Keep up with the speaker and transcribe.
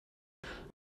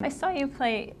I saw you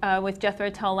play with Jethro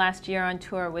Tull last year on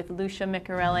tour with Lucia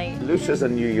Micarelli. Lucia's a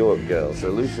New York girl, so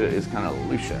Lucia is kind of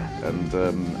Lucia,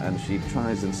 and she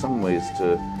tries in some ways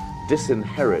to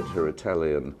disinherit her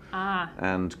Italian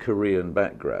and Korean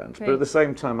background. Great. But at the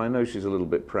same time, I know she's a little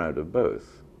bit proud of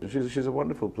both. She's a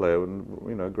wonderful player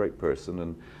and a great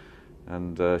person,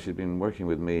 and she's been working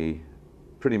with me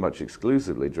pretty much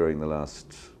exclusively during the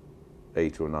last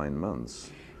 8 or 9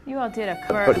 months. You all did a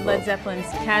cover of Led Zeppelin's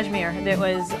Kashmir that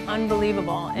was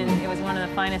unbelievable, and it was one of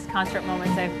the finest concert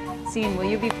moments I've seen. Will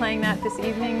you be playing that this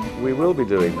evening? We will be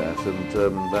doing that,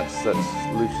 and that's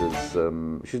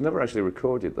Lucia's. She's never actually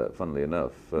recorded that, funnly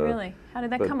enough. Really? How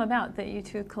did that come about, that you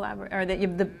two collaborate, or that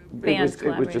the bands collaborated?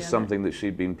 It was just something that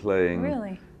she'd been playing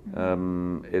really?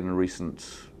 In recent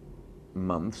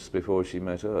months before she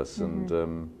met us,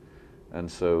 and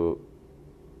so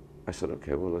I said,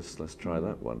 okay, well, let's try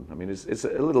that one. I mean, it's a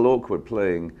little awkward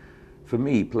playing, for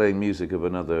me, playing music of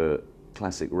another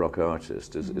classic rock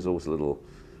artist is always a little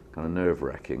kind of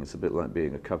nerve-wracking. It's a bit like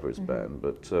being a covers band,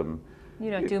 but you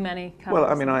don't do many covers. Well,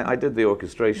 I mean, I did the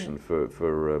orchestration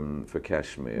for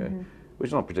Kashmir, which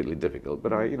is not particularly difficult,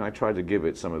 but I tried to give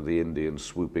it some of the Indian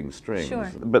swooping strings. Sure.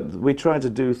 But we try to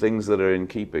do things that are in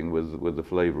keeping with the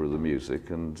flavour of the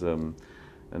music, and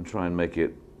try and make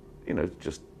it,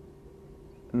 just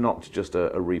not just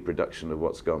a reproduction of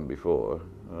what's gone before.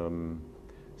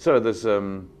 So there's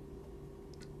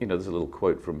there's a little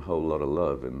quote from Whole Lot of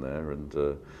Love in there,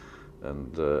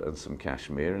 and some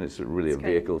Kashmir, and it's really a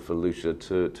vehicle for Lucia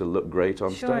to look great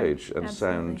on stage and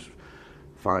sound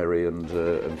fiery and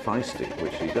feisty,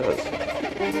 which she does.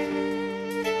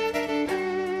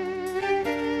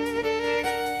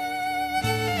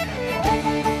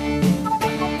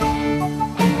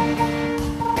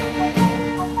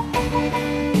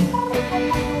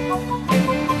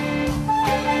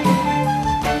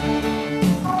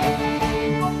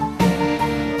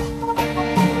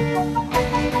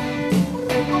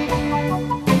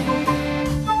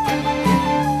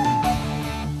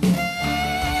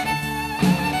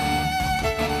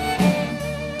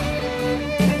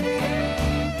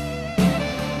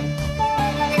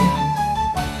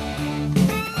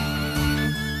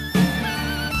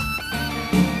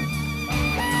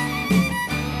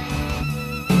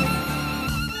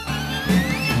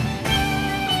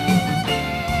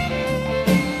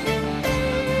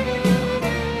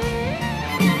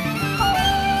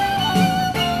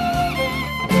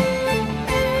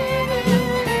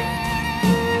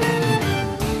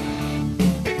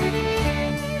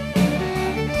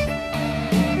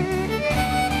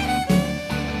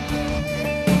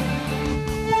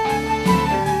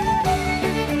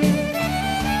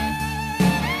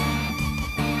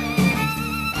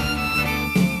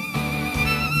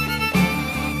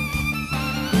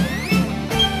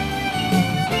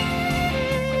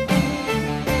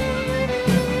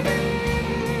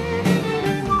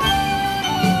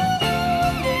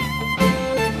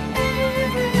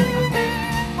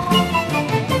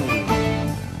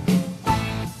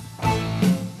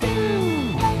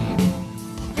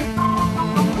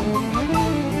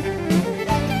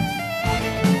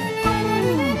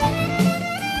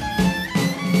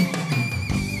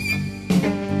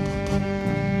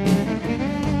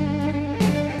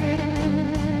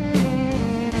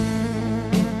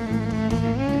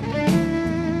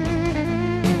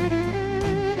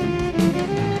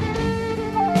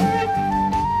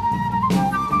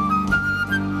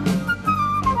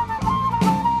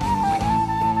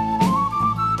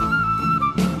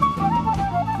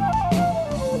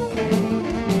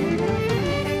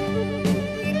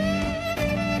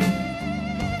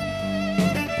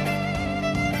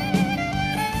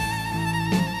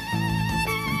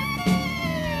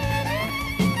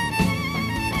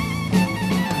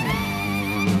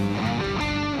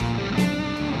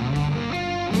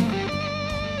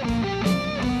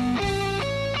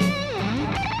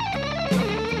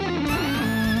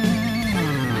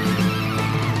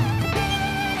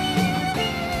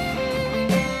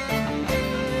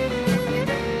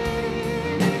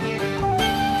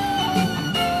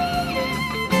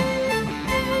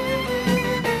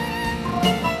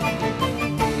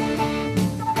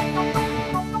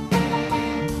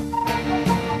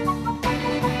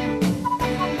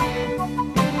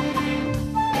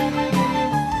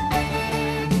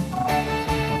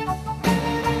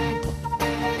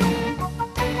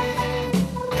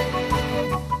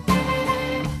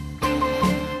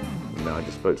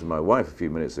 Spoke to my wife a few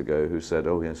minutes ago, who said,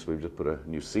 oh yes, we've just put a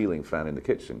new ceiling fan in the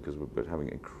kitchen because we've been having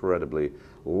an incredibly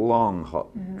long hot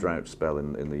drought spell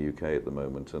in the UK at the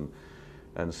moment,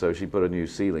 and so she put a new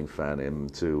ceiling fan in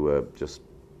to just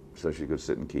so she could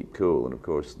sit and keep cool. And of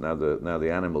course, now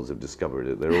the animals have discovered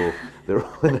it. They're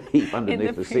all in a heap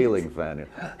underneath the ceiling fan.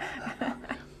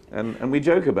 And we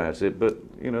joke about it, but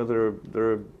you know,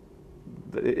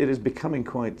 it is becoming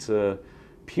quite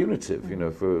punitive, you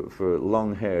know, for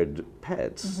long-haired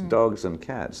pets, dogs and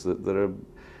cats that are,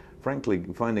 frankly,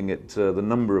 finding it the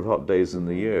number of hot days in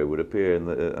the year would appear in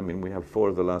the. I mean, we have 4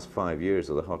 of the last 5 years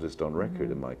are the hottest on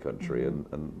record in my country, and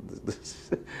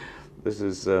this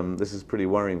is pretty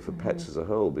worrying for pets as a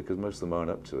whole, because most of them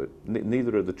aren't up to it.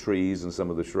 Neither are the trees and some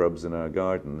of the shrubs in our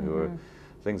garden, who are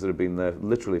things that have been there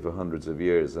literally for hundreds of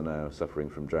years, are now suffering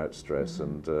from drought stress,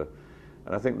 and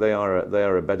I think they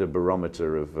are a better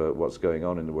barometer of what's going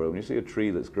on in the world. When you see a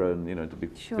tree that's grown, you know, to be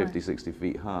 50, 60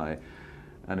 feet high,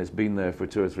 and it's been there for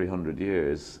 200 or 300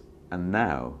 years, and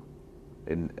now,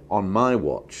 on my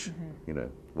watch, you know,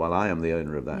 while I am the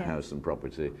owner of that house and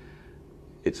property,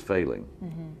 it's failing,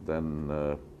 then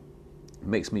it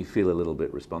makes me feel a little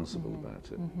bit responsible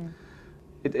about it.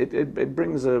 It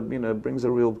brings a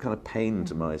real kind of pain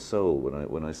to my soul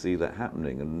when I see that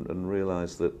happening, and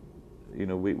realize that, you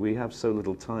know, we have so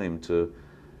little time to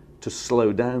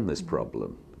slow down this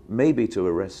problem, maybe to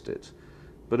arrest it.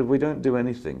 But if we don't do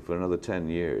anything for another 10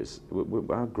 years,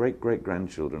 our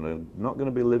great-great-grandchildren are not going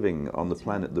to be living on the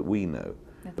planet that we know.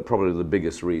 Probably the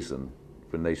biggest reason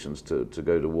for nations to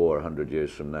go to war 100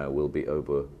 years from now will be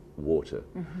over water.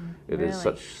 It is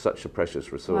such a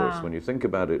precious resource. When you think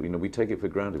about it, you know, we take it for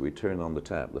granted. We turn on the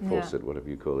tap, the faucet, whatever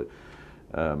you call it,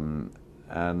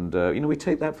 and you know, we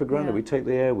take that for granted. We take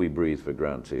the air we breathe for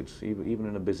granted, even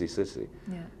in a busy city.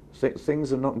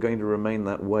 Things are not going to remain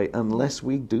that way unless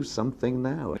we do something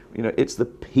now. You know, it's the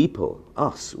people,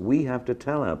 us. We have to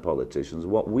tell our politicians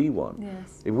what we want.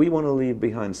 If we want to leave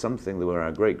behind something where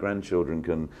our great-grandchildren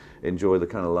can enjoy the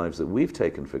kind of lives that we've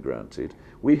taken for granted,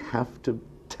 we have to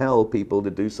tell people to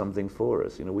do something for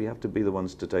us. You know, we have to be the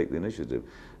ones to take the initiative.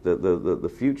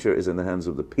 The future is in the hands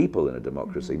of the people in a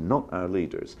democracy, not our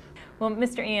leaders. Well,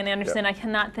 Mr. Ian Anderson, I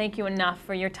cannot thank you enough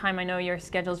for your time. I know your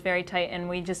schedule's very tight, and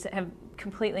we just have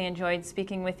completely enjoyed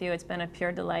speaking with you. It's been a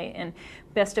pure delight, and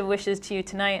best of wishes to you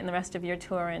tonight and the rest of your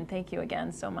tour, and thank you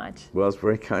again so much. Well, it's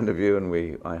very kind of you,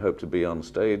 and I hope to be on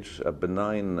stage a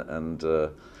benign and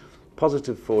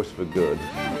positive force for good.